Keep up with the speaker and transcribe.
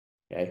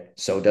Okay.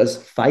 So does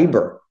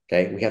fiber.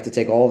 Okay. We have to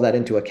take all of that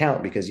into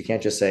account because you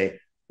can't just say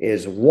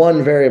is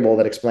one variable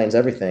that explains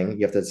everything.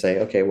 You have to say,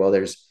 okay, well,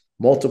 there's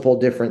multiple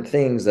different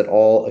things that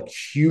all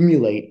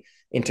accumulate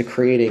into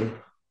creating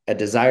a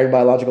desired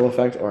biological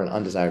effect or an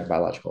undesired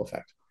biological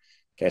effect.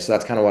 Okay. So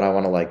that's kind of what I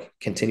want to like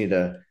continue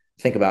to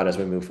think about as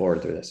we move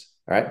forward through this.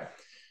 All right.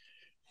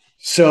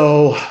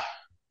 So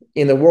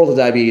in the world of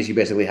diabetes, you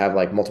basically have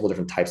like multiple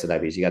different types of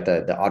diabetes. You got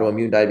the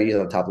autoimmune diabetes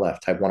on the top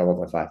left, type 1 and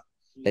 1.5.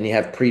 Then you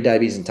have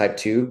pre-diabetes and type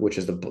 2, which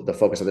is the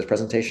focus of this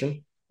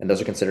presentation. And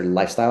those are considered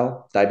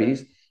lifestyle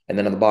diabetes. And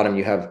then on the bottom,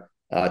 you have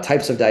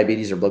types of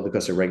diabetes or blood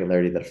glucose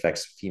irregularity that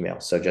affects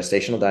females. So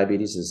gestational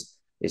diabetes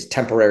is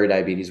temporary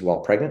diabetes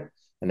while pregnant.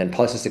 And then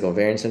polycystic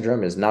ovarian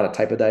syndrome is not a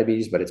type of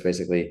diabetes, but it's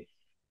basically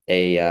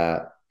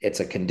it's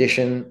a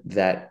condition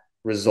that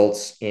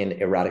results in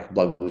erratic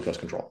blood glucose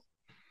control.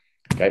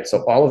 Okay,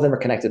 so all of them are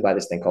connected by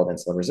this thing called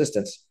insulin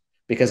resistance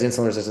because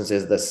insulin resistance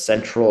is the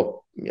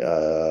central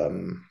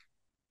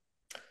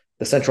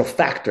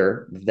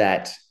factor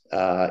that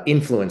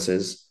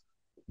influences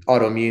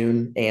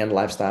autoimmune and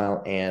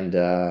lifestyle and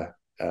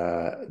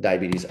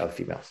diabetes of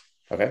females.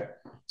 Okay,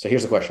 so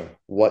here's the question: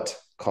 what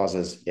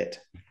causes it?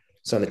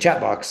 So in the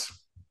chat box,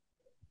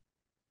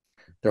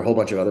 there are a whole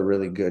bunch of other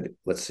really good.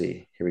 Let's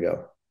see. Here we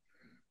go.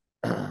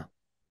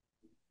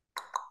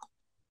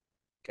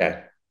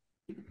 Okay.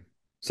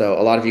 So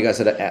a lot of you guys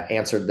had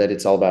answered that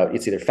it's all about,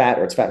 it's either fat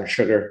or it's fat and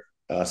sugar,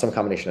 some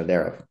combination of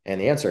thereof. And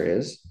the answer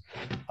is,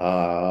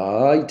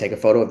 you take a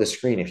photo of the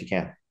screen if you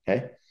can,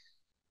 okay?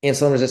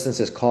 Insulin resistance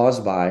is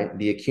caused by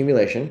the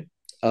accumulation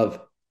of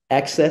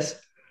excess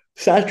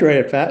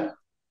saturated fat,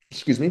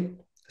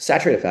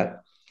 saturated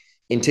fat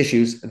in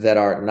tissues that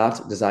are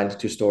not designed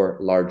to store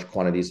large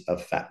quantities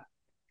of fat,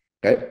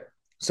 okay?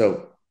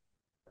 So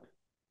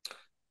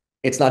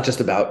it's not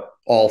just about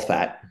all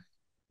fat.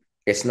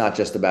 It's not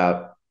just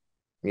about,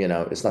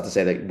 it's not to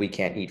say that we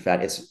can't eat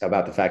fat. It's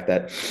about the fact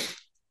that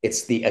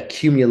it's the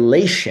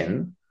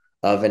accumulation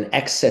of an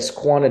excess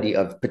quantity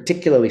of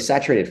particularly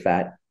saturated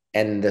fat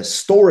and the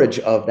storage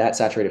of that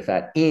saturated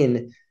fat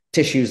in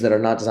tissues that are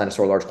not designed to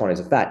store large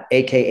quantities of fat,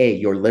 AKA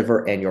your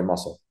liver and your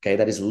muscle. Okay.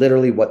 That is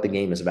literally what the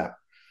game is about.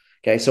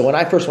 Okay. So when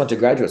I first went to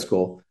graduate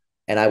school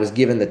and I was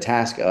given the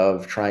task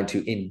of trying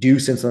to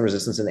induce insulin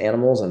resistance in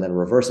animals and then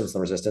reverse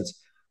insulin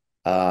resistance,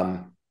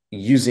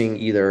 using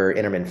either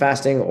intermittent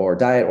fasting or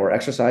diet or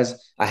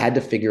exercise, I had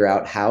to figure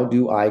out how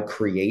do I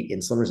create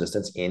insulin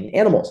resistance in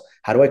animals?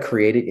 How do I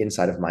create it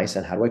inside of mice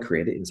and how do I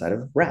create it inside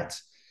of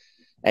rats?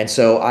 And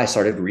so I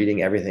started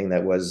reading everything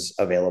that was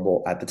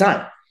available at the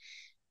time.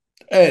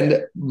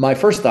 And my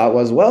first thought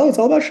was, well, it's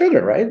all about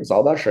sugar, right? It's all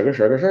about sugar,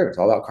 sugar, sugar. It's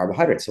all about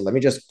carbohydrates. So let me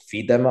just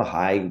feed them a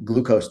high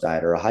glucose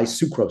diet or a high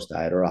sucrose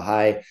diet or a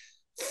high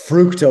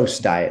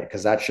fructose diet,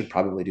 because that should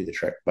probably do the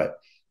trick. But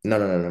no,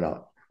 no, no, no,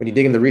 no. When you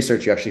dig in the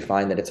research, you actually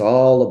find that it's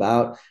all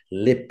about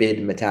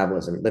lipid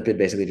metabolism. Lipid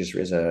basically just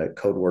is a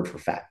code word for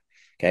fat.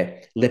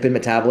 Okay. Lipid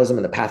metabolism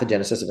and the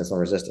pathogenesis of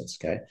insulin resistance.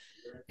 Okay.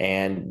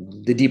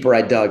 And the deeper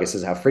I dug, it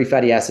says how free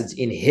fatty acids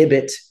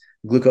inhibit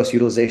glucose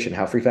utilization,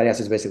 how free fatty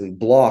acids basically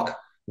block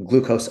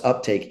glucose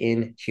uptake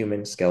in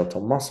human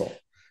skeletal muscle,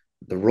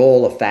 the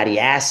role of fatty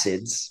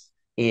acids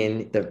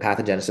in the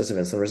pathogenesis of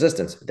insulin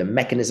resistance, the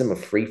mechanism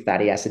of free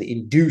fatty acid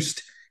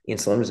induced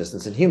insulin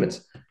resistance in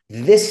humans.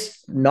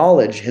 This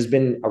knowledge has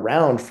been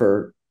around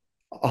for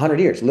 100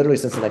 years, literally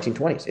since the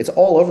 1920s. It's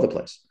all over the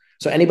place.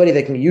 So anybody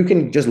that you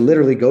can just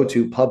literally go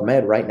to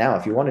PubMed right now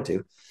if you wanted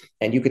to,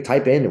 and you could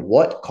type in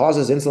what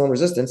causes insulin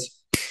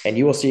resistance, and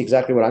you will see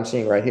exactly what I'm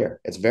seeing right here.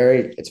 It's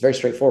very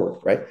straightforward,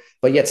 right?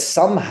 But yet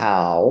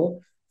somehow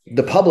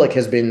the public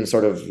has been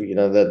sort of,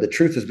 the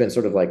truth has been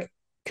sort of like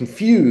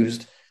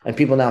confused, and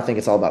people now think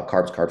it's all about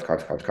carbs, carbs,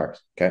 carbs, carbs, carbs.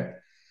 Okay.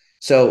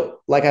 So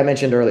like I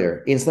mentioned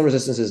earlier, insulin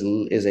resistance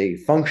is a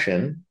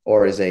function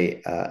or is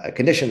a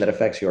condition that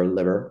affects your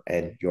liver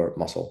and your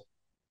muscle.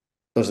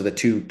 Those are the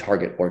two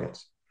target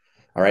organs.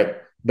 All right.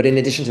 But in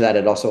addition to that,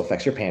 it also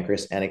affects your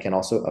pancreas and it can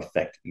also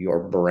affect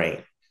your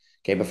brain.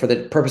 Okay. But for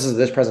the purposes of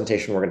this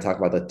presentation, we're going to talk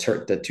about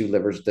the two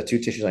livers, the two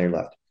tissues on your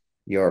left,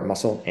 your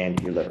muscle and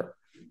your liver.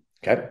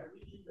 Okay.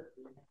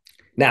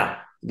 Now,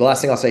 the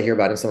last thing I'll say here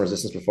about insulin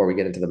resistance before we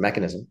get into the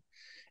mechanism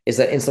is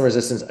that insulin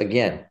resistance,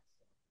 again,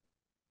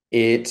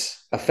 it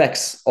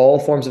affects all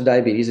forms of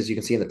diabetes, as you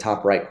can see in the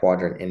top right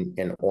quadrant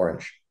in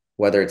orange,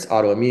 whether it's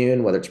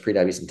autoimmune, whether it's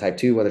prediabetes and type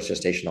 2, whether it's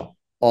gestational.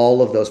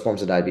 All of those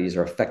forms of diabetes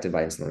are affected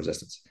by insulin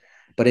resistance.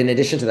 But in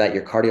addition to that,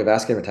 your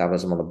cardiovascular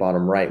metabolism on the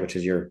bottom right, which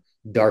is your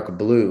dark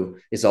blue,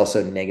 is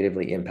also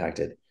negatively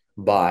impacted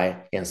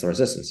by insulin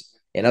resistance.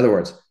 In other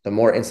words, the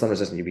more insulin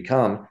resistant you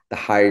become, the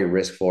higher your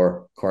risk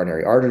for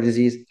coronary artery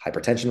disease,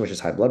 hypertension, which is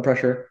high blood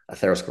pressure,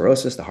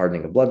 atherosclerosis, the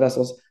hardening of blood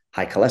vessels,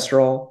 high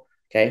cholesterol.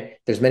 Okay.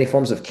 There's many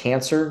forms of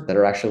cancer that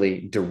are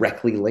actually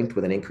directly linked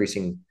with an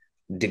increasing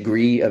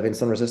degree of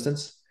insulin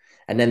resistance.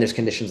 And then there's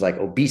conditions like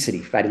obesity,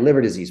 fatty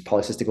liver disease,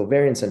 polycystic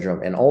ovarian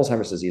syndrome, and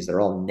Alzheimer's disease that are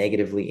all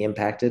negatively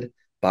impacted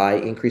by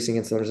increasing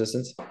insulin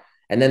resistance.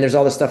 And then there's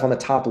all the stuff on the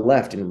top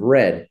left in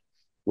red,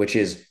 which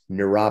is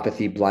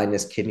neuropathy,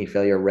 blindness, kidney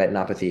failure,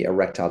 retinopathy,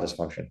 erectile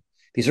dysfunction.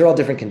 These are all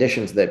different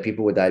conditions that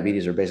people with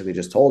diabetes are basically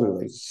just told,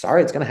 like,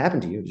 sorry, it's going to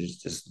happen to you. It's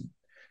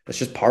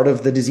just part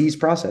of the disease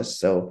process.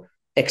 So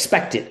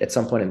expect it at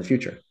some point in the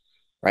future.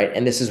 Right.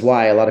 And this is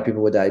why a lot of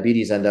people with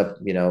diabetes end up,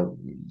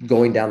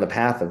 going down the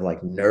path of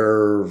like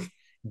nerve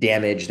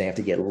damage. They have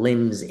to get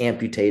limbs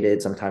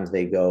amputated. Sometimes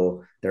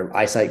their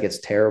eyesight gets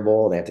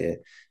terrible.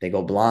 They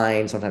go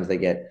blind. Sometimes they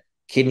get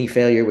kidney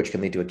failure, which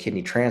can lead to a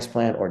kidney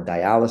transplant or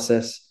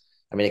dialysis.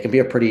 I mean, it can be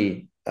a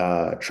pretty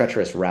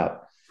treacherous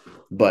route,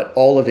 but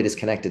all of it is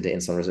connected to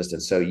insulin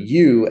resistance. So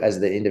you,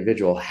 as the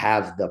individual,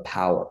 have the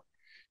power.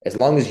 As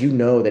long as you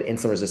know that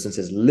insulin resistance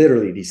is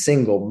literally the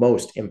single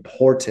most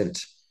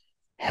important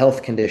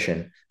health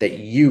condition that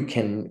you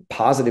can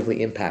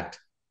positively impact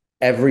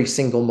every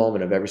single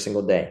moment of every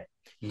single day,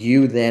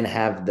 you then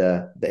have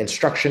the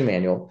instruction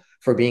manual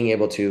for being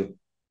able to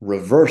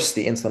reverse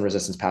the insulin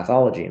resistance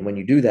pathology. And when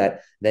you do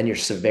that, then your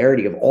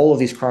severity of all of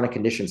these chronic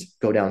conditions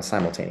go down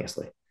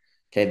simultaneously.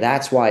 Okay,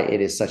 that's why it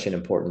is such an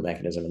important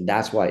mechanism. And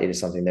that's why it is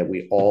something that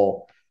we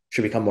all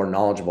should become more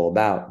knowledgeable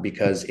about,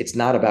 because it's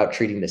not about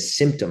treating the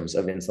symptoms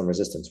of insulin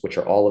resistance, which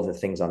are all of the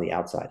things on the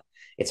outside.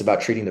 It's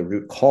about treating the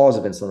root cause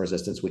of insulin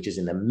resistance, which is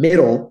in the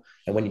middle.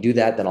 And when you do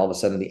that, then all of a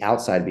sudden the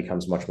outside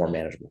becomes much more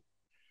manageable.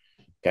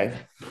 Okay,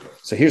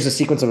 so here's the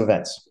sequence of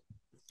events.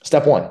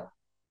 Step one,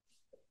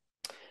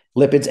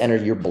 lipids enter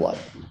your blood.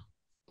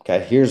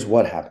 Okay, here's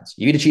what happens.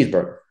 You eat a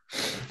cheeseburger.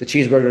 The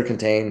cheeseburger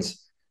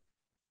contains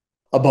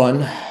a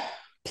bun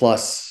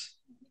plus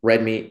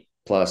red meat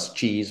plus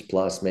cheese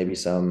plus maybe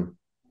some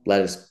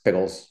lettuce,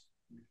 pickles,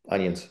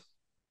 onions.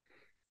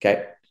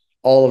 Okay,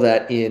 all of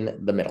that in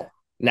the middle.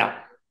 Now,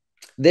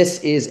 this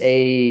is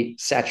a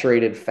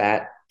saturated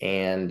fat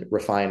and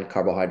refined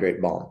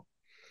carbohydrate bomb.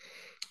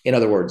 In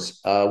other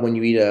words, when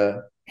you eat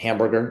a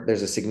hamburger,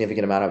 there's a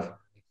significant amount of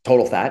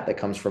total fat that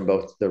comes from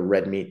both the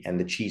red meat and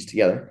the cheese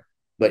together.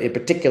 But in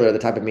particular, the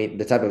type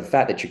of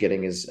fat that you're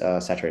getting is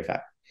saturated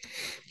fat.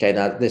 Okay,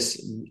 now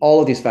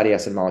all of these fatty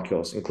acid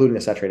molecules, including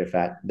the saturated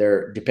fat,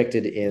 they're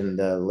depicted in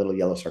the little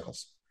yellow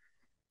circles.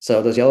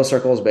 So those yellow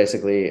circles,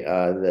 basically,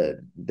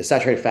 the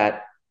saturated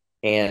fat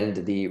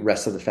and the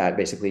rest of the fat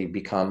basically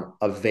become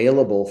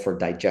available for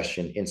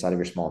digestion inside of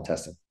your small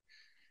intestine.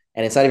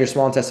 And inside of your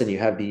small intestine, you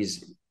have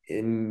these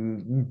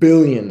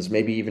billions,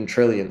 maybe even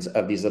trillions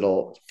of these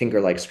little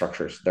finger-like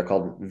structures. They're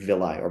called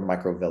villi or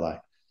microvilli.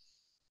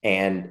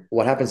 And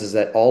what happens is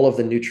that all of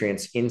the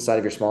nutrients inside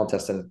of your small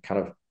intestine kind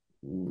of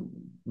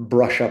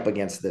brush up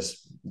against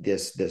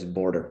this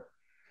border.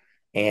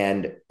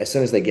 And as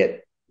soon as they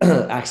get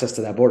access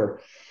to that border,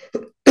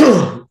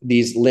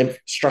 these lymph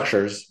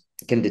structures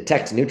can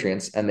detect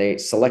nutrients, and they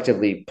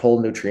selectively pull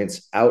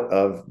nutrients out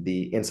of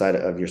the inside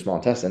of your small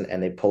intestine,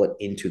 and they pull it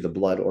into the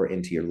blood or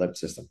into your lymph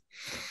system.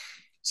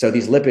 So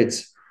these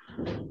lipids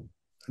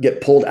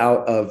get pulled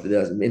out of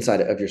the inside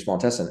of your small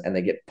intestine, and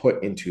they get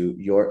put into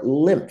your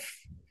lymph.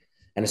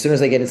 And as soon as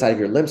they get inside of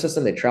your lymph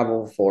system, they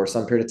travel for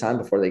some period of time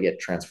before they get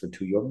transferred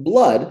to your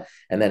blood.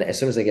 And then as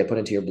soon as they get put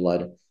into your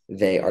blood,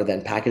 they are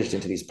then packaged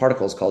into these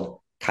particles called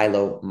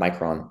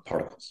chylomicron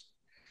particles.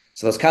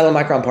 So those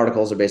chylomicron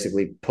particles are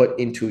basically put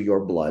into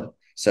your blood.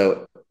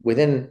 So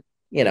within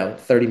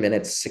 30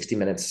 minutes, 60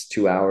 minutes,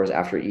 2 hours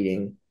after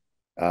eating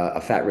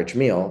a fat-rich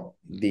meal,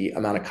 the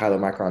amount of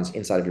chylomicrons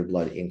inside of your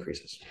blood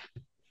increases.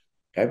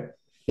 Okay.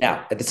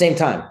 Now, at the same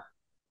time,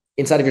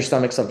 inside of your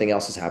stomach, something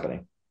else is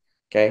happening.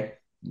 Okay.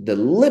 The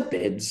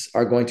lipids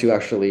are going to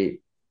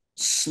actually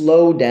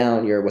slow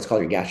down what's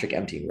called your gastric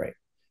emptying rate,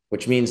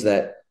 which means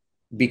that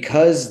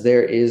because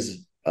there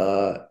is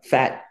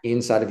fat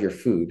inside of your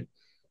food,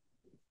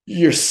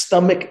 your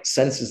stomach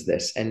senses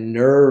this, and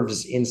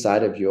nerves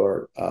inside of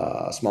your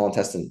small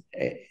intestine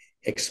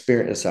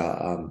experience. There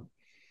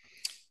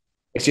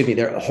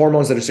are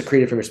hormones that are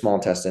secreted from your small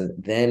intestine,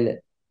 then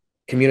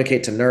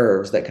communicate to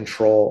nerves that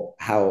control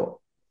how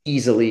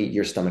easily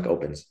your stomach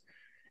opens.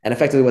 And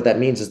effectively what that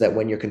means is that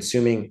when you're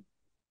consuming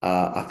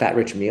a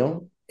fat-rich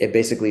meal, it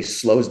basically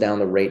slows down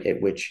the rate at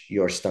which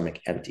your stomach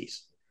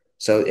empties.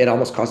 So it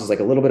almost causes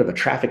like a little bit of a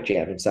traffic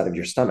jam inside of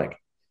your stomach.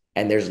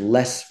 And there's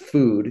less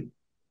food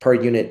per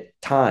unit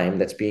time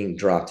that's being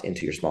dropped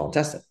into your small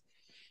intestine.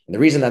 And the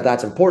reason that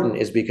that's important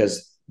is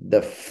because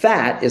the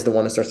fat is the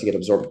one that starts to get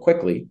absorbed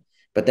quickly.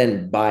 But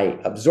then by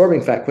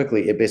absorbing fat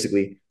quickly, it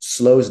basically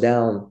slows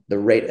down the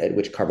rate at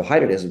which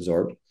carbohydrate is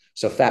absorbed.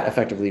 So fat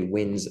effectively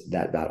wins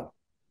that battle.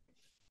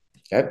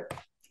 Okay.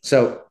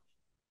 So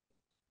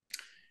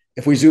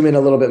if we zoom in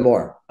a little bit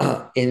more,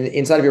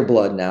 inside of your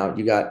blood now,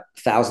 you got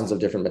thousands of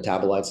different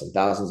metabolites and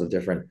thousands of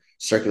different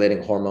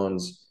circulating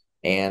hormones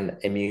and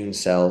immune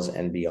cells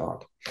and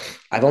beyond.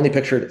 I've only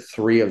pictured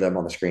 3 of them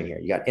on the screen here.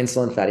 You got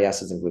insulin, fatty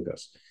acids, and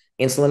glucose.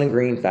 Insulin in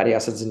green, fatty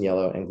acids in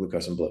yellow, and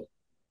glucose in blue.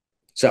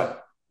 So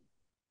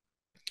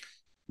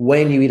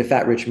when you eat a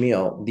fat-rich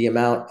meal, the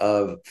amount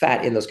of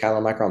fat in those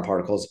chylomicron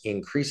particles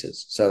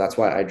increases. So that's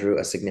why I drew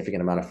a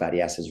significant amount of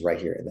fatty acids right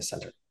here in the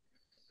center.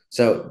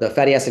 So the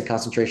fatty acid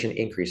concentration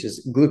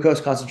increases.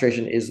 Glucose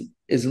concentration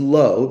is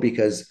low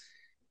because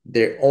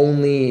the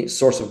only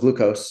source of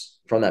glucose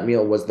from that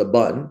meal was the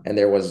bun, and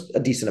there was a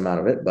decent amount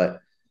of it, but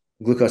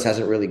glucose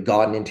hasn't really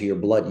gotten into your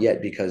blood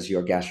yet because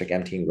your gastric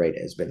emptying rate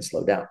has been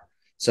slowed down.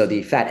 So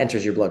the fat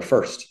enters your blood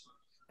first.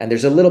 And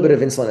there's a little bit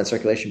of insulin in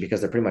circulation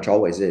because there pretty much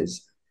always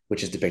is,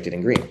 which is depicted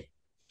in green.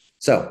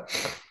 So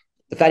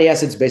the fatty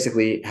acids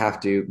basically have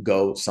to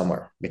go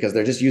somewhere because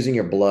they're just using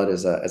your blood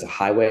as a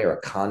highway or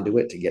a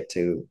conduit to get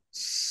to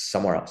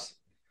somewhere else.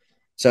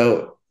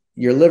 So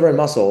your liver and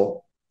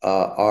muscle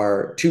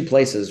are two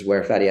places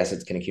where fatty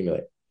acids can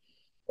accumulate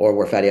or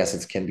where fatty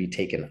acids can be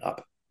taken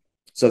up.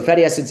 So the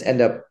fatty acids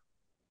end up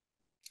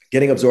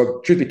getting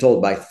absorbed, truth be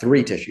told, by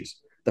three tissues.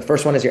 The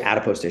first one is your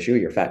adipose tissue,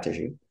 your fat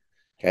tissue.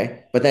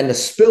 Okay. But then the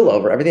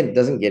spillover, everything that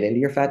doesn't get into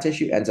your fat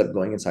tissue ends up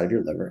going inside of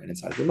your liver and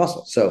inside of your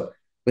muscle. So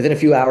within a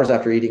few hours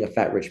after eating a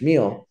fat-rich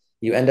meal,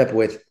 you end up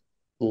with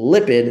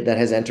lipid that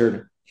has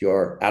entered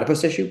your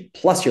adipose tissue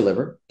plus your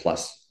liver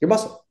plus your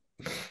muscle.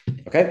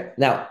 Okay.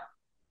 Now,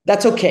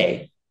 that's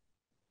okay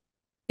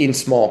in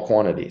small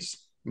quantities.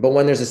 But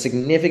when there's a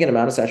significant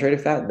amount of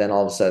saturated fat, then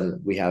all of a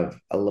sudden we have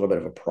a little bit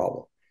of a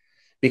problem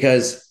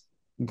because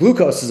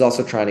glucose is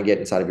also trying to get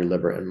inside of your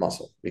liver and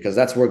muscle because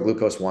that's where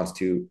glucose wants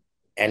to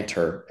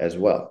enter as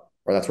well,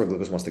 or that's where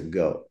glucose wants to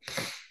go.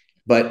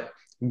 But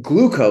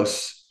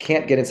glucose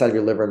can't get inside of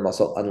your liver and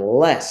muscle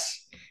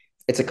unless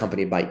it's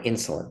accompanied by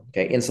insulin.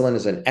 Okay. Insulin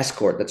is an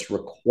escort that's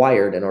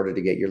required in order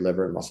to get your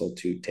liver and muscle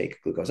to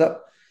take glucose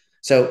up.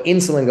 So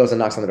insulin goes and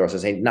knocks on the door,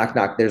 says, hey, knock,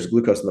 knock, there's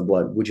glucose in the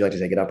blood. Would you like to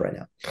take it up right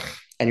now?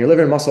 And your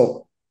liver and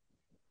muscle,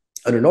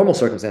 under normal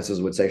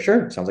circumstances, would say,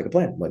 sure, sounds like a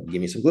plan. Well, give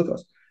me some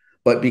glucose.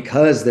 But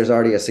because there's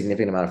already a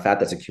significant amount of fat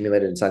that's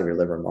accumulated inside of your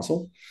liver and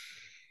muscle,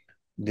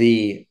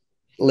 the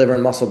liver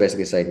and muscle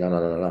basically say,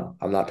 no,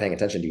 I'm not paying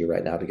attention to you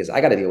right now because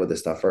I got to deal with this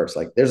stuff first.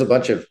 Like there's a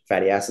bunch of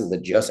fatty acids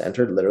that just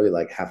entered literally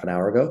like half an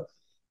hour ago.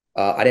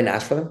 I didn't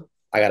ask for them.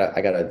 I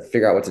gotta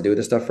figure out what to do with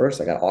this stuff first.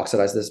 I gotta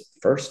oxidize this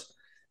first.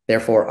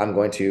 Therefore, I'm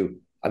going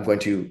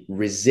to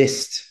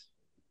resist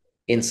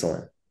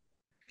insulin.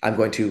 I'm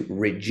going to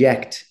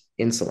reject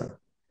insulin.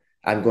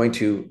 I'm going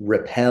to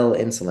repel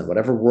insulin,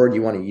 whatever word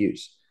you want to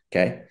use.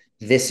 Okay.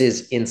 This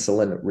is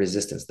insulin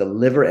resistance. The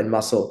liver and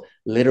muscle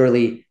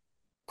literally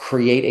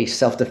create a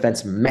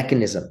self-defense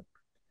mechanism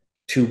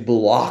to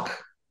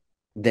block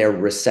their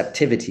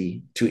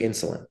receptivity to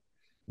insulin.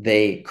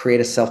 They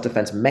create a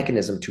self-defense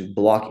mechanism to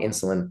block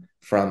insulin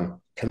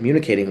from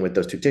communicating with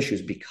those two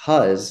tissues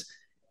because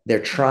they're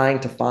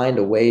trying to find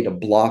a way to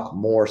block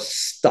more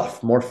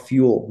stuff, more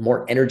fuel,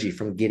 more energy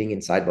from getting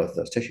inside both of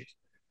those tissues.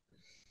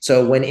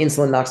 So when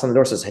insulin knocks on the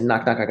door, says, hey,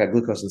 knock, knock, I got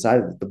glucose inside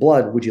of the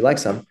blood. Would you like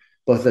some?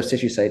 Both of those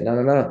tissues say,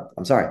 no,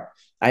 I'm sorry.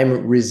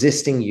 I'm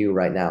resisting you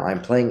right now.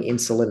 I'm playing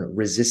insulin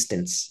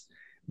resistance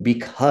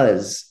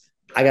because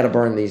I got to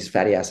burn these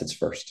fatty acids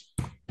first.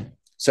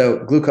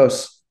 So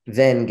glucose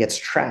then gets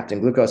trapped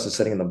and glucose is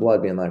sitting in the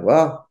blood being like,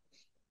 well,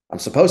 I'm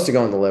supposed to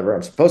go in the liver.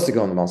 I'm supposed to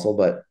go in the muscle,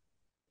 but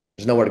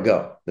there's nowhere to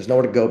go. There's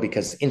nowhere to go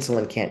because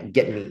insulin can't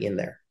get me in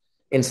there.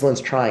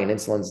 Insulin's trying,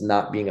 insulin's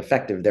not being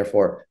effective.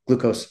 Therefore,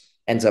 glucose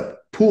ends up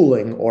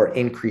pooling or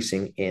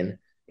increasing in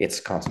its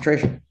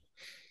concentration.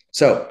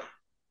 So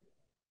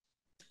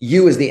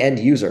you as the end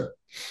user,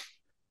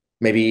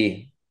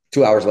 maybe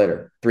 2 hours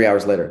later, 3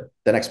 hours later,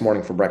 the next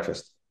morning for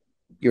breakfast,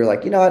 you're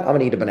like, you know what? I'm going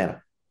to eat a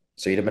banana.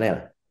 So you eat a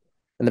banana.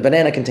 And the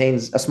banana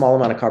contains a small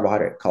amount of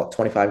carbohydrate, call it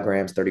 25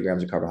 grams, 30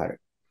 grams of carbohydrate.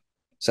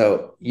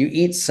 So you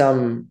eat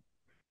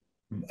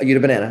a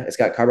banana. It's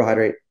got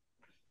carbohydrate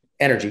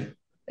energy.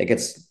 It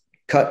gets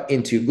cut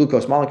into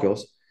glucose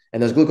molecules,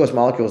 and those glucose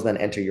molecules then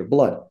enter your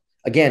blood.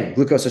 Again,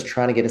 glucose is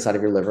trying to get inside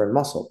of your liver and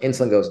muscle.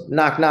 Insulin goes,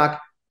 knock,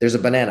 knock. There's a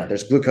banana.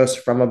 There's glucose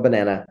from a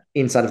banana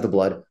inside of the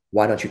blood.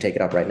 Why don't you take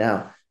it up right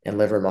now? And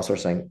liver and muscle are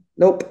saying,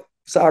 nope,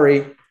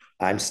 sorry.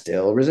 I'm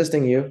still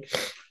resisting you.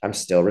 I'm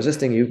still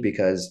resisting you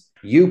because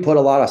you put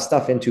a lot of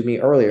stuff into me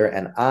earlier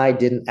and I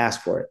didn't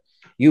ask for it.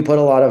 You put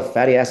a lot of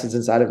fatty acids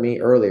inside of me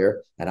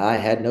earlier and I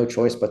had no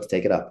choice but to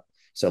take it up.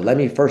 So let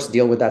me first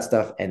deal with that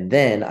stuff and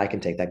then I can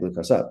take that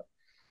glucose up.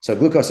 So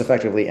glucose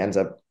effectively ends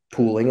up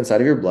pooling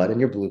inside of your blood and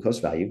your glucose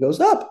value goes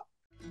up.